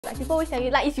Like people always tell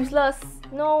you, like, it's useless.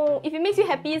 No, if it makes you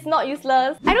happy, it's not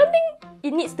useless. I don't think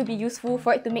it needs to be useful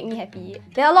for it to make me happy.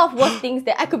 There are a lot of worse things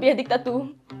that I could be addicted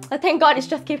to. But thank God it's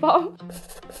just K-pop.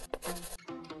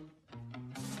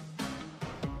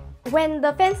 When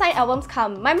the fan sign albums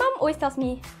come, my mom always tells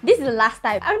me, this is the last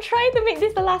time. I'm trying to make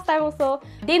this the last time also.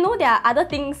 They know there are other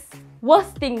things,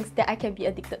 worse things that I can be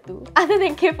addicted to other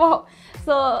than K-pop.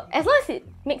 So as long as it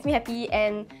makes me happy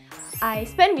and I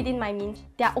spend within my means,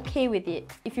 they're okay with it.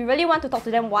 If you really want to talk to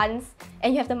them once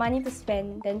and you have the money to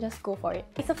spend, then just go for it.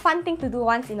 It's a fun thing to do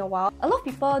once in a while. A lot of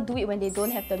people do it when they don't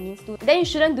have the means to. Then you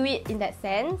shouldn't do it in that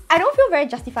sense. I don't feel very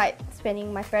justified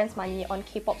spending my parents' money on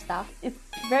K-pop stuff. It's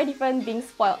very different being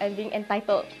spoiled and being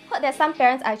entitled. Heard that some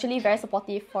parents are actually very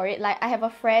supportive for it. Like I have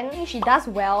a friend, she does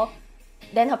well,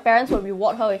 then her parents will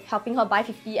reward her with helping her buy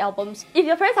 50 albums. If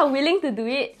your parents are willing to do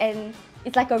it and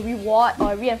it's like a reward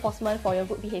or a reinforcement for your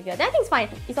good behavior, then I think it's fine.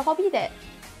 It's a hobby that,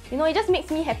 you know, it just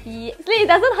makes me happy. It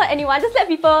doesn't hurt anyone, just let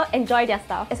people enjoy their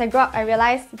stuff. As I grew up, I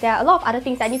realized there are a lot of other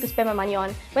things that I need to spend my money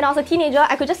on. When I was a teenager,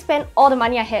 I could just spend all the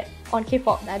money I had on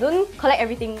K-pop. I don't collect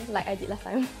everything like I did last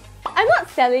time. I'm not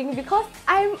selling because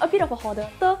I'm a bit of a hoarder.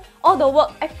 So all the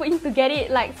work I put in to get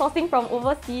it, like sourcing from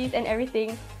overseas and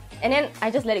everything, and then I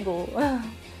just let it go.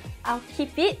 I'll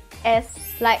keep it as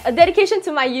like a dedication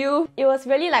to my youth. It was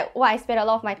really like what I spent a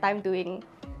lot of my time doing.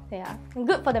 Yeah,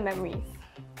 good for the memories.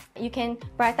 You can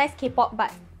prioritize K-pop,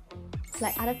 but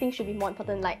like other things should be more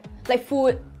important, like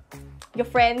food, your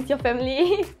friends, your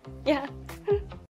family. Yeah.